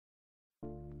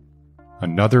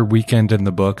Another weekend in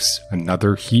the books,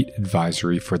 another heat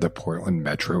advisory for the Portland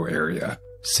metro area.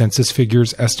 Census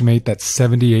figures estimate that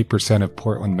 78% of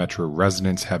Portland metro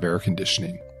residents have air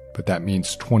conditioning, but that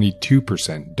means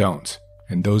 22% don't,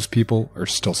 and those people are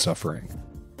still suffering.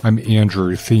 I'm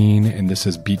Andrew Thien, and this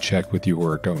is Beat Check with the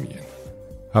Oregonian.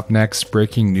 Up next,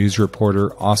 breaking news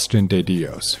reporter Austin De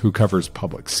Dios, who covers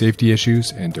public safety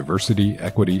issues and diversity,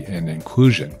 equity, and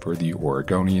inclusion for the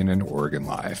Oregonian and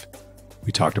OregonLive.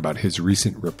 We talked about his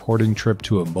recent reporting trip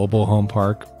to a mobile home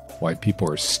park, why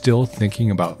people are still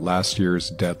thinking about last year's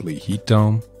deadly heat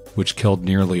dome, which killed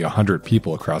nearly 100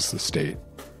 people across the state,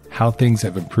 how things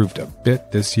have improved a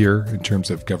bit this year in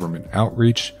terms of government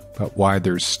outreach, but why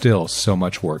there's still so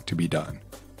much work to be done.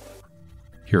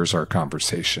 Here's our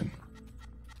conversation.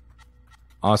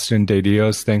 Austin De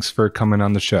Dios, thanks for coming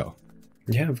on the show.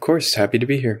 Yeah, of course. Happy to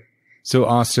be here. So,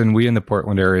 Austin, we in the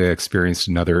Portland area experienced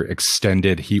another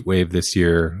extended heat wave this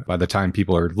year. By the time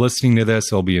people are listening to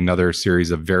this, there'll be another series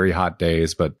of very hot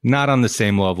days, but not on the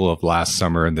same level of last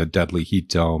summer in the deadly heat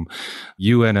dome.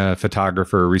 You and a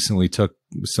photographer recently took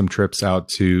some trips out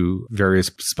to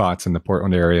various spots in the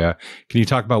Portland area. Can you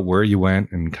talk about where you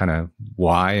went and kind of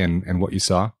why and what you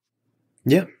saw?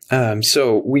 Yeah.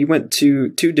 So we went to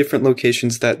two different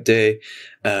locations that day.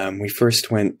 We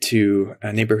first went to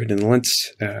a neighborhood in the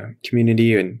Lentz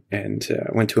community and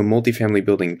went to a multifamily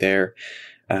building there.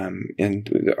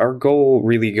 And our goal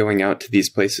really going out to these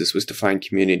places was to find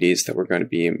communities that were going to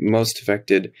be most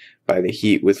affected by the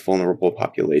heat with vulnerable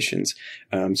populations.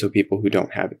 So people who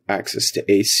don't have access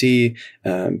to AC,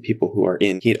 people who are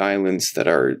in heat islands that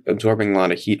are absorbing a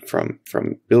lot of heat from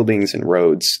buildings and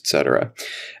roads, etc.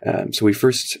 So we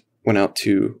first went out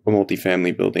to a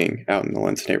multifamily building out in the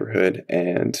Lentz neighborhood,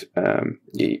 and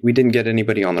we didn't get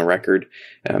anybody on the record,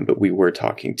 but we were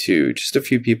talking to just a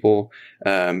few people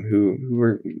who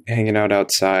were hanging out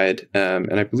outside.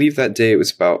 And I believe that day it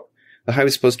was the high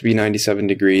was supposed to be 97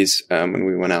 degrees when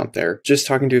we went out there. Just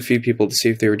talking to a few people to see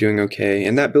if they were doing okay.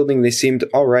 In that building, they seemed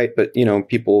all right, but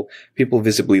people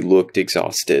visibly looked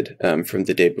exhausted from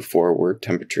the day before, where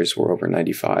temperatures were over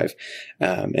 95,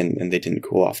 and they didn't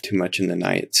cool off too much in the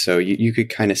night. So you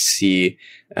could kind of see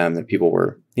that people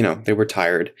were, they were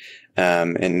tired.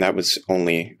 And that was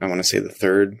only, I want to say,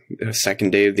 the second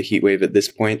day of the heat wave at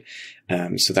this point.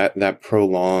 So that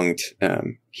prolonged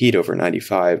heat over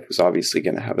 95 was obviously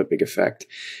going to have a big effect.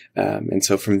 And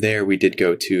so from there, we did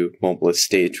go to Mobile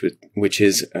Estates, which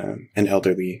is an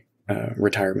elderly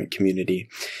retirement community.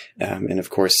 And of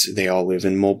course, they all live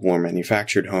in mobile or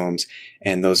manufactured homes.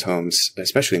 And those homes,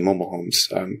 especially mobile homes,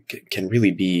 can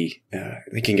really be,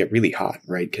 they can get really hot,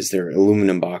 right? Because they're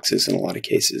aluminum boxes in a lot of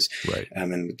cases. Right.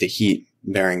 And with the heat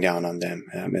bearing down on them,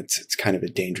 it's kind of a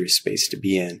dangerous space to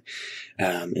be in.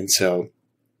 And so,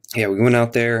 yeah, we went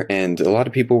out there and a lot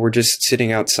of people were just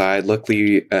sitting outside.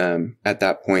 Luckily, at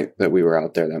that point that we were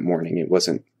out there that morning, it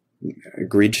wasn't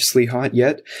egregiously hot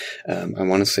yet. I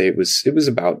want to say it was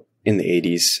about in the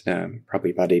 80s,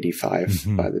 probably about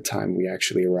 85 by the time we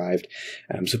actually arrived.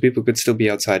 So people could still be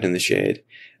outside in the shade.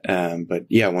 But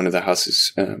yeah, one of the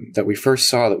houses that we first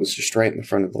saw that was just right in the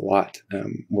front of the lot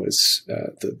was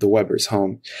the Weber's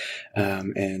home.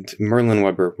 And Merlin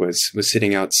Weber was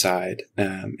sitting outside,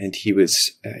 and he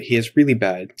has really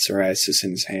bad psoriasis in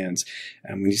his hands.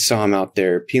 When you saw him out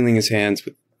there peeling his hands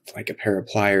with like a pair of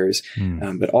pliers,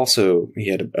 but also he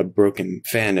had a broken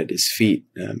fan at his feet.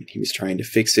 He was trying to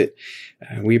fix it.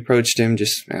 We approached him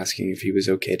just asking if he was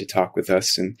okay to talk with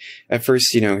us. And at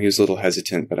first, he was a little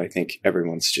hesitant, but I think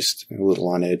everyone's just a little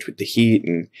on edge with the heat,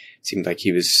 and it seemed like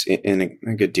he was in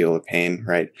a good deal of pain,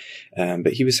 right?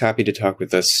 But he was happy to talk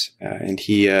with us. And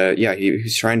he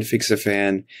was trying to fix a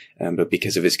fan, but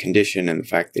because of his condition and the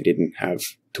fact they didn't have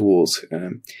tools,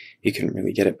 he couldn't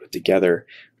really get it put together,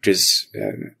 which is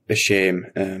a shame.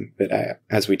 But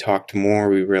as we talked more,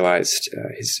 we realized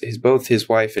both his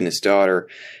wife and his daughter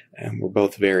were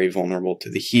both very vulnerable to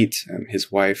the heat.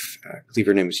 His wife, I believe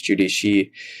her name was Judy,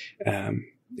 she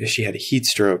had a heat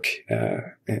stroke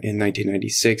in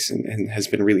 1996 and has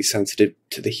been really sensitive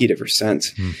to the heat ever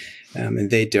since. And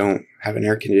they don't have an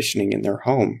air conditioning in their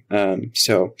home.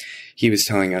 So he was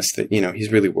telling us that,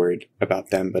 he's really worried about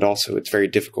them, but also it's very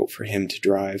difficult for him to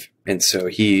drive. And so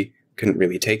he couldn't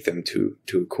really take them to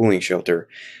a cooling shelter.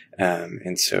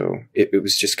 And so it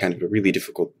was just kind of a really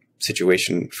difficult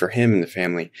situation for him and the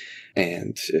family.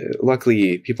 And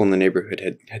luckily, people in the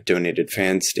neighborhood had donated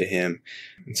fans to him.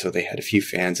 And so they had a few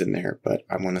fans in there. But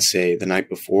I want to say the night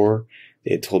before,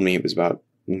 they had told me it was about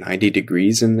 90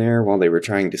 degrees in there while they were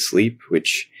trying to sleep,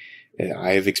 which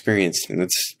I have experienced, and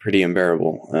that's pretty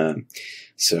unbearable.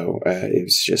 So it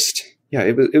was just, yeah,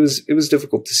 it was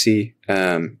difficult to see.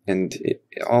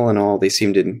 All in all, they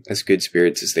seemed in as good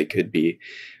spirits as they could be.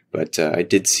 But I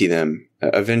did see them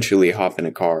eventually hop in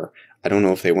a car. I don't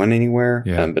know if they went anywhere,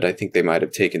 but I think they might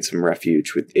have taken some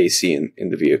refuge with AC in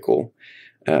the vehicle.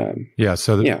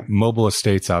 Mobile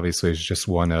Estates obviously is just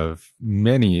one of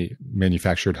many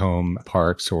manufactured home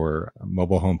parks or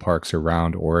mobile home parks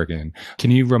around Oregon. Can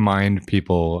you remind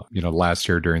people, last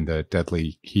year during the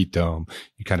deadly heat dome,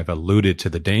 you kind of alluded to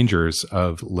the dangers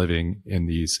of living in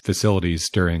these facilities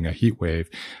during a heat wave.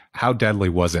 How deadly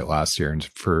was it last year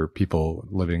for people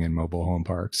living in mobile home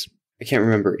parks? I can't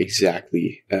remember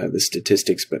exactly the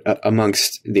statistics, but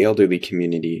amongst the elderly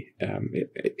community,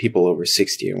 people over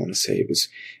 60, I want to say it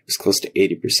was close to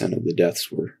 80% of the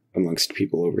deaths were amongst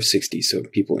people over 60. So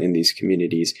people in these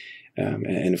communities,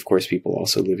 and of course people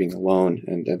also living alone.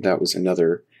 And that was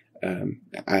another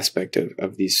aspect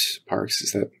of these parks,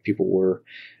 is that people were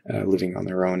living on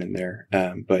their own in there.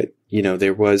 But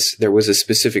there was a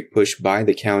specific push by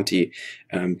the county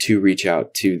to reach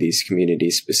out to these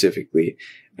communities specifically.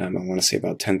 I want to say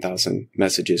about 10,000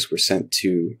 messages were sent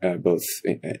to both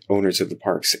owners of the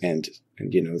parks and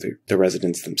the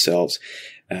residents themselves,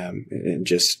 and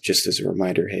just as a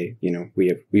reminder, hey,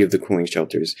 we have the cooling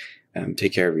shelters.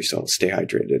 Take care of yourself, stay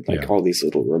hydrated, all these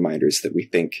little reminders that we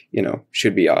think,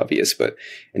 should be obvious. But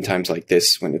in times like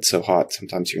this, when it's so hot,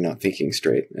 sometimes you're not thinking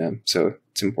straight. So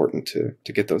it's important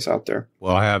to get those out there.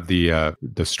 Well, I have the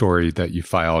story that you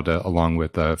filed along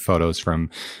with photos from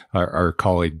our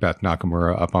colleague Beth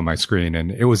Nakamura up on my screen.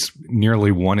 And it was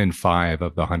nearly 1 in 5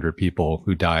 of the 100 people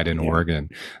who died in Oregon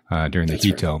during the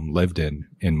heat dome lived in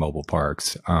mobile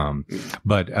parks.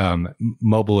 But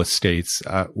Mobile Estates,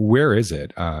 where is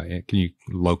it? Can you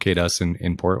locate us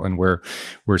in Portland? Where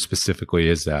specifically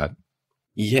is that?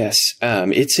 Yes,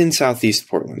 it's in Southeast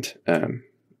Portland,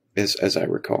 as I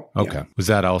recall. Okay. Yeah. Was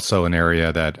that also an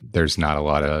area that there's not a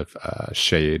lot of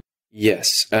shade? Yes.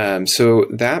 So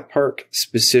that park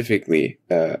specifically,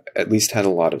 at least had a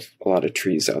lot of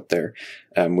trees out there,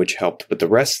 which helped. But the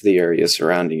rest of the area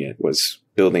surrounding it was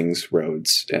buildings,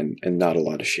 roads, and not a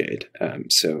lot of shade.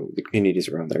 So the communities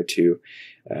around there too,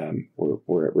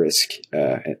 were at risk.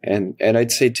 And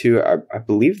I'd say too, I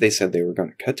believe they said they were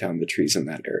going to cut down the trees in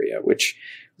that area, which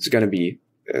was going to be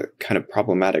kind of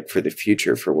problematic for the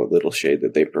future for what little shade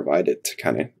that they provided to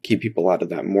kind of keep people out of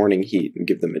that morning heat and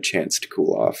give them a chance to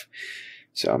cool off.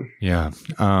 So, yeah.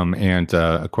 And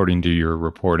according to your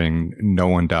reporting, no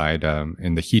one died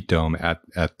in the heat dome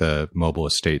at the Mobile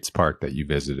Estates Park that you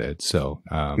visited. So,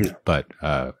 no. But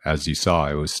as you saw,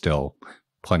 it was still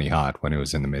plenty hot when it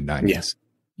was in the mid-90s. Yes.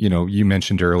 You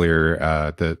mentioned earlier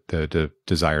the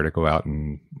desire to go out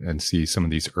and see some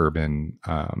of these urban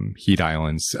heat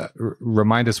islands.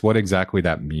 Remind us what exactly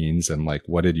that means, and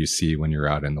what did you see when you're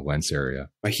out in the Lents area?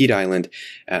 A heat island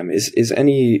is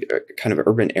any kind of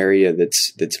urban area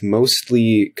that's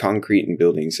mostly concrete and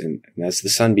buildings, and as the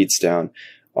sun beats down,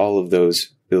 all of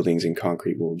those buildings and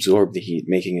concrete will absorb the heat,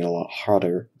 making it a lot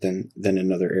hotter than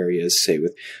in other areas, say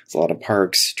with a lot of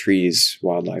parks, trees,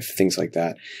 wildlife, things like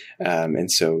that.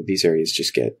 And so these areas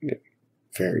just get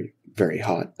very, very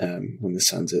hot when the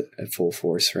sun's at full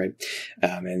force, right?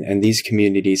 And these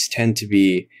communities tend to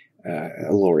be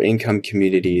lower income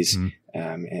communities,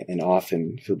 and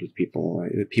often filled with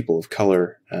people of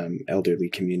color, elderly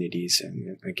communities,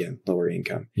 and again, lower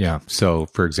income. Yeah. So,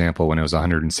 for example, when it was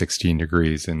 116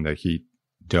 degrees in the heat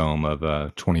dome of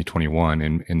 2021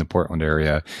 in the Portland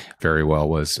area, very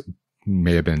well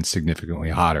may have been significantly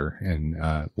hotter in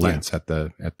Lents at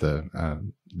the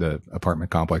apartment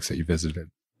complex that you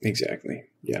visited. Exactly.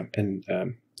 Yeah. And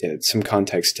some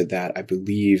context to that, I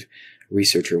believe a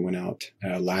researcher went out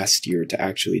last year to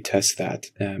actually test that,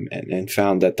 and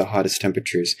found that the hottest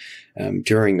temperatures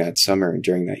during that summer and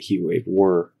during that heat wave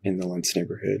were in the Lents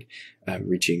neighborhood,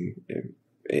 reaching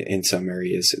in some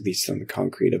areas, at least on the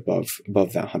concrete, above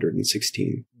that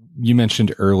 116. You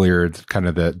mentioned earlier kind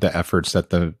of the efforts that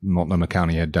the Multnomah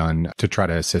County had done to try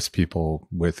to assist people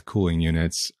with cooling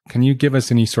units. Can you give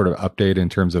us any sort of update in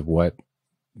terms of what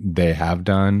they have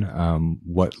done,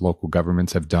 what local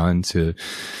governments have done to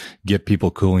get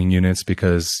people cooling units?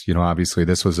 Because, obviously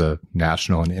this was a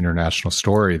national and international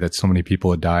story that so many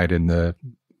people had died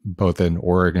both in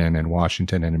Oregon and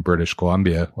Washington and in British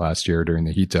Columbia last year during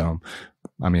the heat dome.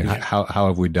 I mean, how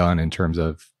have we done in terms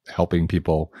of helping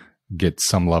people get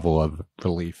some level of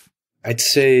relief? I'd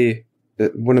say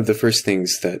that one of the first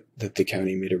things that the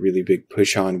county made a really big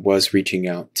push on was reaching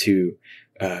out to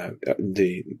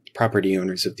the property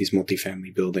owners of these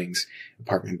multifamily buildings,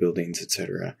 apartment buildings, et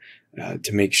cetera,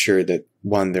 to make sure that,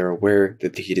 one, they're aware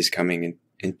that the heat is coming,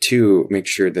 and two, make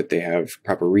sure that they have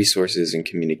proper resources and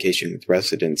communication with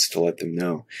residents to let them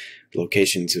know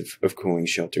locations of cooling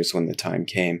shelters when the time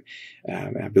came.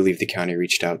 I believe the county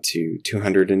reached out to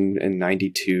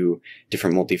 292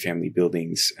 different multifamily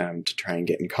buildings to try and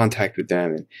get in contact with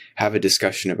them and have a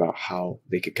discussion about how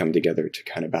they could come together to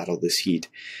kind of battle this heat.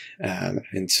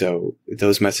 And so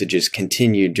those messages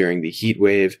continued during the heat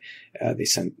wave. They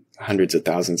sent hundreds of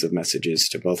thousands of messages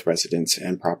to both residents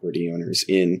and property owners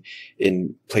in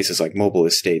places like mobile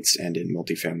estates and in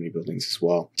multifamily buildings as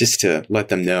well, just to let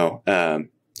them know,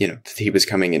 that he was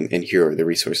coming and here are the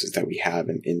resources that we have.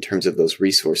 And in terms of those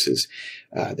resources,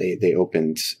 they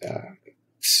opened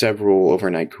several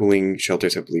overnight cooling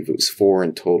shelters. I believe it was 4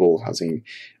 in total, housing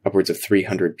upwards of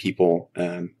 300 people.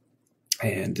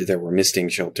 And there were misting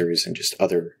shelters and just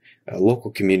other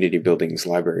local community buildings,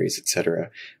 libraries, etc.,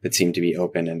 that seemed to be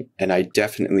open. And I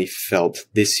definitely felt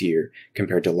this year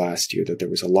compared to last year that there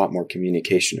was a lot more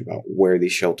communication about where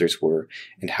these shelters were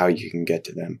and how you can get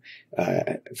to them.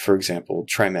 For example,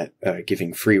 TriMet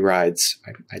giving free rides.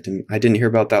 I didn't hear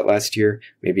about that last year.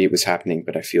 Maybe it was happening,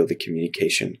 but I feel the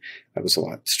communication was a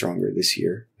lot stronger this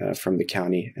year from the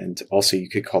county. And also you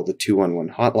could call the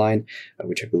 211 hotline,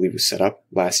 which I believe was set up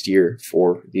last year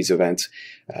for these events.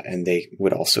 And they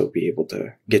would also be able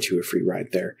to get you a free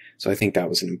ride there. So I think that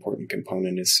was an important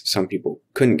component, is some people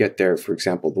couldn't get there. For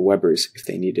example, the Webbers, if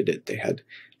they needed it, they had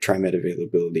TriMet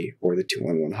availability or the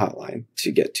 211 hotline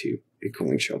to get to a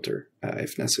cooling shelter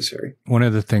if necessary. One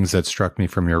of the things that struck me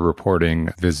from your reporting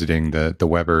visiting the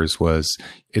Webbers was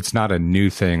it's not a new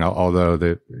thing, although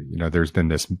there's been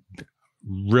this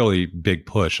really big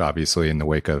push, obviously, in the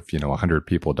wake of, 100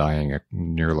 people dying,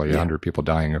 nearly 100 people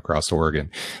dying across Oregon.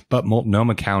 But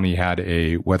Multnomah County had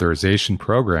a weatherization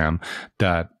program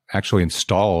that actually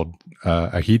installed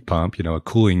a heat pump, a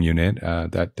cooling unit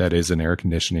that is an air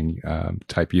conditioning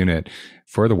type unit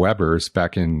for the Webbers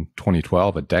back in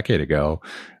 2012, a decade ago.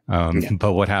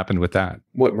 But what happened with that?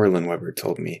 What Merlin Weber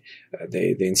told me,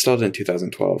 they installed it in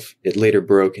 2012. It later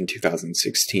broke in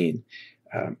 2016.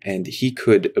 And he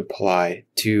could apply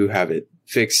to have it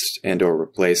fixed and or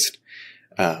replaced.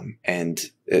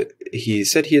 He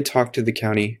said he had talked to the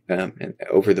county and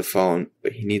over the phone,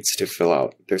 but he needs to fill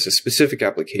out. There's a specific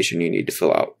application you need to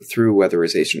fill out through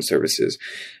Weatherization Services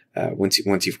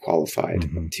once you've qualified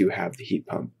to have the heat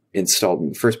pump installed in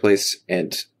the first place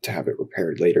and to have it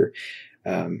repaired later.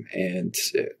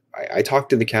 I talked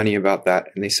to the county about that,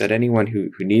 and they said anyone who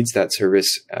needs that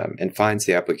service and finds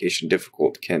the application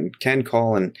difficult can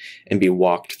call and be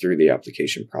walked through the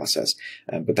application process.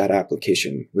 But that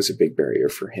application was a big barrier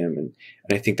for him. And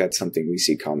I think that's something we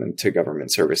see common to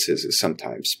government services, is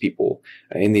sometimes people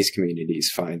in these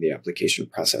communities find the application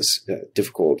process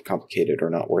difficult, complicated, or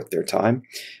not worth their time.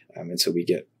 And so we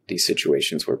get these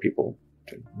situations where people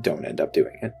don't end up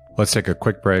doing it. Let's take a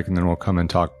quick break, and then we'll come and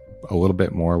talk a little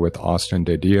bit more with Austin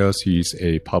De Dios. He's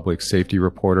a public safety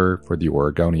reporter for the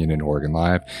Oregonian and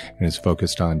OregonLive and is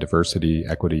focused on diversity,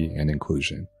 equity, and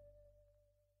inclusion.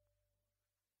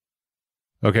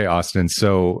 Okay, Austin.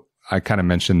 So I kind of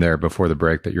mentioned there before the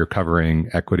break that you're covering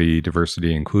equity,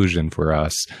 diversity, inclusion for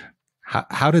us.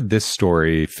 How did this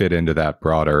story fit into that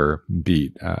broader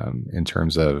beat in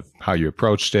terms of how you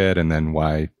approached it and then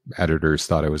why editors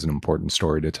thought it was an important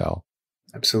story to tell?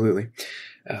 Absolutely.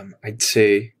 I'd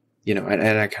say,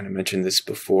 and I kind of mentioned this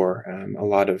before, a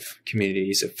lot of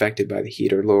communities affected by the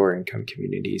heat are lower income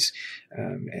communities.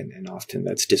 And often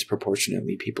that's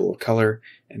disproportionately people of color.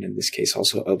 And in this case,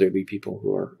 also elderly people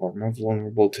who are more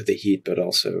vulnerable to the heat, but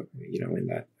also, in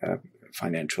that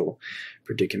financial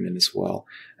predicament as well.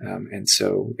 And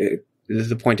so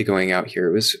the point of going out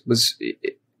here was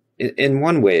in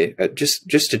one way, just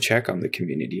to check on the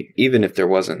community, even if there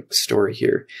wasn't a story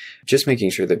here, just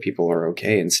making sure that people are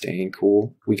okay and staying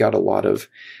cool. We got a lot of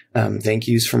thank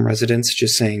yous from residents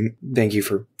just saying thank you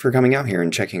for coming out here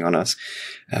and checking on us,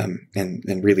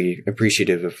 and really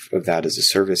appreciative of that as a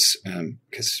service,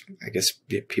 because I guess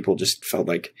people just felt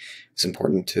like it's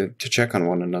important to check on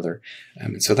one another.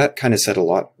 And so that kind of said a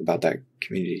lot about that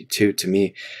community too, to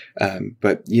me.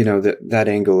 But that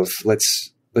angle of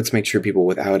let's make sure people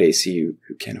without AC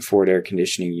who can afford air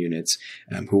conditioning units,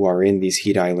 who are in these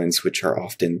heat islands, which are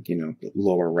often,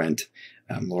 lower rent,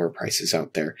 lower prices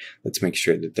out there. Let's make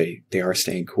sure that they are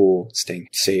staying cool, staying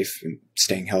safe, and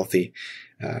staying healthy.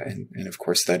 And of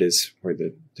course, that is where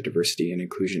the diversity and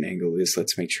inclusion angle is.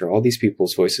 Let's make sure all these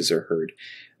people's voices are heard.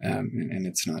 And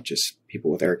it's not just people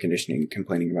with air conditioning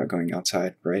complaining about going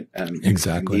outside, right?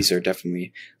 Exactly. And these are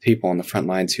definitely people on the front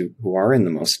lines who are in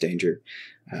the most danger.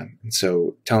 And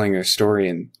so telling our story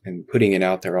and putting it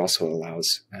out there also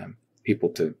allows people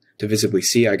to visibly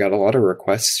see. I got a lot of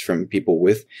requests from people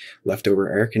with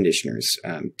leftover air conditioners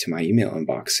to my email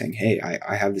inbox saying, hey,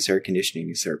 I have this air conditioning.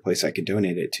 Is there a place I could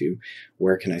donate it to?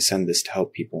 Where can I send this to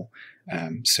help people?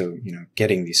 So,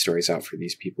 getting these stories out for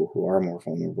these people who are more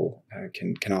vulnerable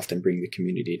can often bring the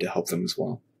community to help them as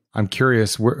well. I'm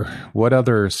curious, what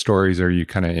other stories are you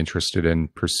kind of interested in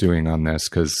pursuing on this?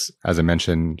 Because as I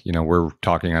mentioned, we're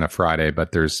talking on a Friday,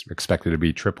 but there's expected to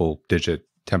be triple digit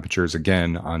temperatures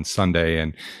again on Sunday.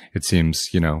 And it seems,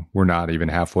 we're not even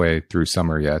halfway through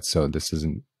summer yet. So this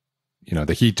isn't,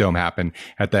 the heat dome happened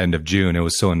at the end of June. It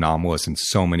was so anomalous in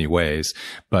so many ways,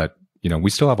 but we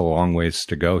still have a long ways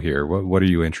to go here. What are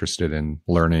you interested in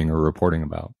learning or reporting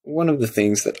about? One of the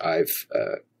things that I've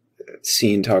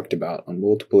seen talked about on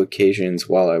multiple occasions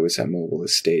while I was at Mobile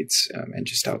Estates and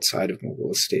just outside of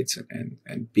Mobile Estates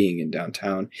and being in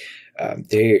downtown,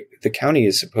 the county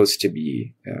is supposed to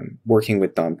be working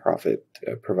with nonprofit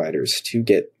providers to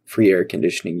get free air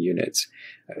conditioning units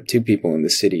to people in the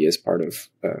city as part of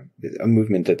a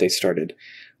movement that they started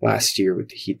last year with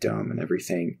the heat dome and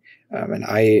everything. And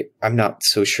I'm not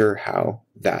so sure how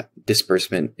that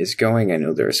disbursement is going. I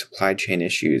know there are supply chain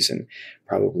issues and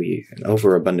probably an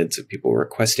overabundance of people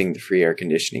requesting the free air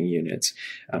conditioning units.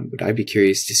 But I'd be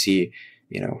curious to see,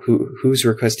 who's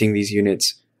requesting these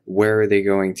units, where are they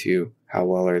going to, how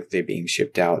well are they being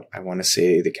shipped out? I want to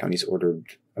say the county's ordered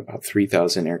about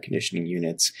 3,000 air conditioning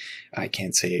units. I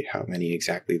can't say how many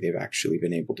exactly they've actually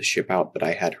been able to ship out, but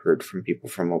I had heard from people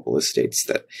from Mobile Estates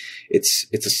that it's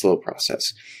a slow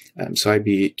process. So I'd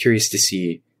be curious to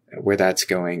see where that's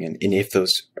going and if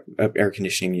those air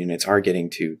conditioning units are getting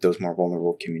to those more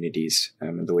vulnerable communities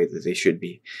the way that they should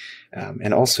be.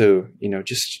 And also,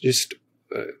 just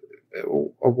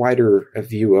a wider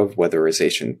view of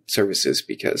weatherization services,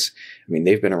 because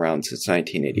they've been around since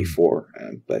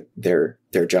 1984, but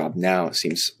their job now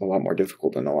seems a lot more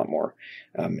difficult and a lot more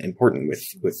important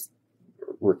with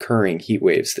recurring heat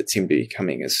waves that seem to be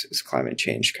coming as climate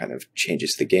change kind of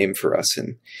changes the game for us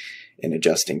in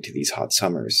adjusting to these hot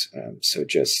summers. So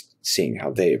just seeing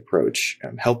how they approach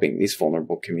helping these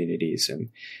vulnerable communities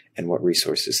and what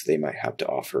resources they might have to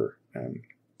offer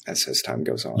as time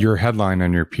goes on. Your headline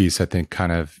on your piece, I think,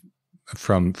 kind of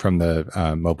from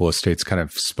the Mobile Estates kind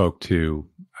of spoke to,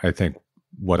 I think,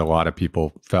 what a lot of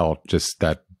people felt, just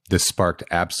that this sparked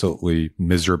absolutely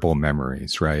miserable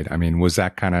memories, right? Was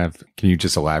that kind of, can you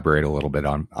just elaborate a little bit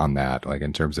on that, like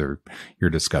in terms of your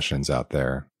discussions out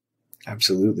there?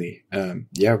 Absolutely.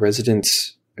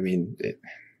 Residents,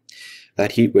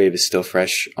 that heat wave is still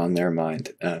fresh on their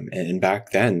mind. And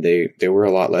back then they were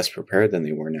a lot less prepared than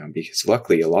they were now, because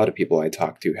luckily a lot of people I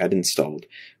talked to had installed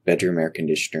bedroom air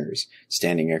conditioners,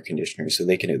 standing air conditioners, so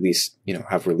they can at least,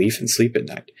 have relief and sleep at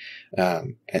night.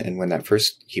 And when that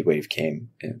first heat wave came,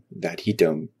 that heat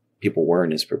dome, people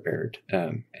weren't as prepared.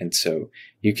 And so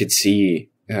you could see,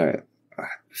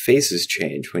 faces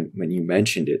change when you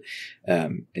mentioned it.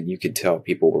 And you could tell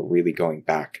people were really going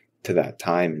back to that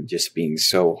time and just being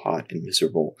so hot and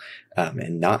miserable,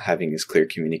 and not having as clear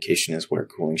communication as where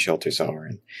cooling shelters are,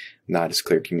 and not as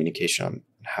clear communication on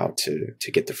how to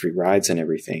get the free rides and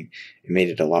everything. It made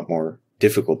it a lot more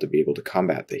difficult to be able to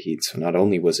combat the heat. So not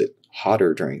only was it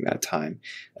hotter during that time,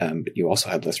 but you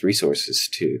also had less resources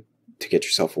to get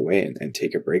yourself away and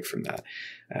take a break from that.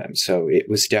 So it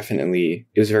was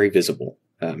very visible.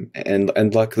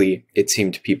 And luckily it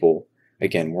seemed people,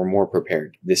 again, were more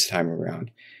prepared this time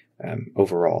around,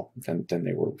 overall than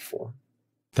they were before.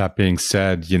 That being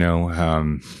said,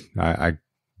 I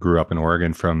grew up in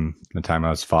Oregon from the time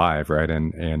I was 5, right?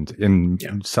 And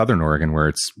in Southern Oregon, where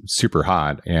it's super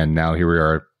hot. And now here we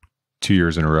are 2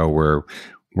 years in a row where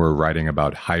we're writing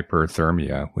about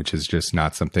hyperthermia, which is just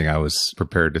not something I was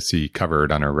prepared to see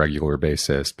covered on a regular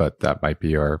basis, but that might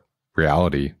be our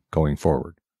reality going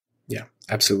forward. Yeah,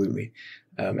 absolutely.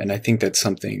 And I think that's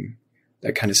something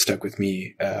that kind of stuck with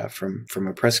me from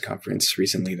a press conference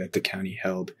recently that the county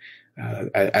held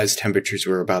as temperatures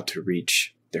were about to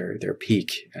reach their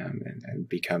peak and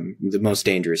become the most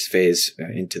dangerous phase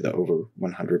into the over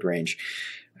 100 range.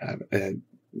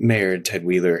 Mayor Ted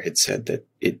Wheeler had said that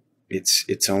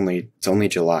it's only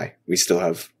July. We still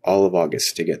have all of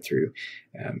August to get through,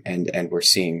 and we're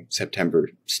seeing September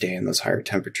stay in those higher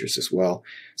temperatures as well.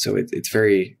 So it's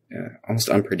very almost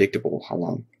unpredictable how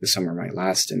long the summer might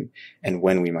last and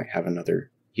when we might have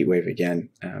another heat wave again.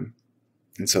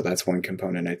 And so that's one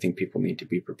component I think people need to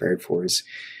be prepared for. Is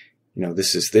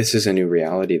this is a new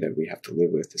reality that we have to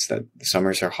live with. Is that the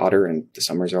summers are hotter and the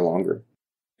summers are longer.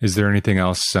 Is there anything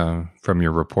else from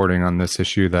your reporting on this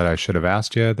issue that I should have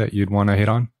asked you that you'd want to hit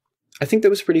on? I think that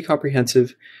was pretty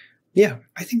comprehensive. Yeah,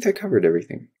 I think that covered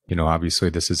everything. Obviously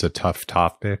this is a tough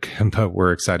topic, but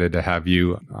we're excited to have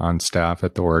you on staff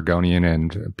at the Oregonian,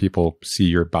 and people see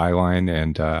your byline,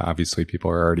 and obviously people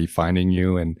are already finding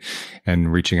you and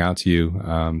reaching out to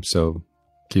you. So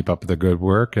keep up the good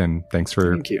work, and thanks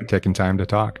for taking time to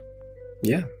talk.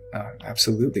 Yeah,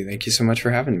 absolutely. Thank you so much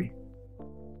for having me.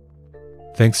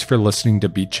 Thanks for listening to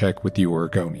Beat Check with the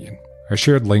Oregonian. I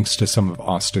shared links to some of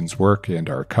Austin's work and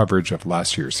our coverage of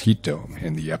last year's heat dome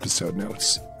in the episode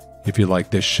notes. If you like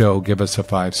this show, give us a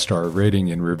 5-star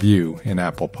rating and review in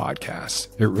Apple Podcasts.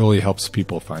 It really helps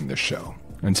people find this show.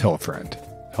 And tell a friend.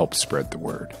 Help spread the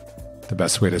word. The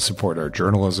best way to support our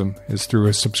journalism is through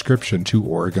a subscription to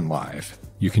OregonLive.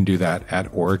 You can do that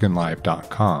at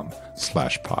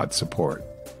OregonLive.com/pod support.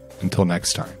 Until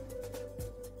next time.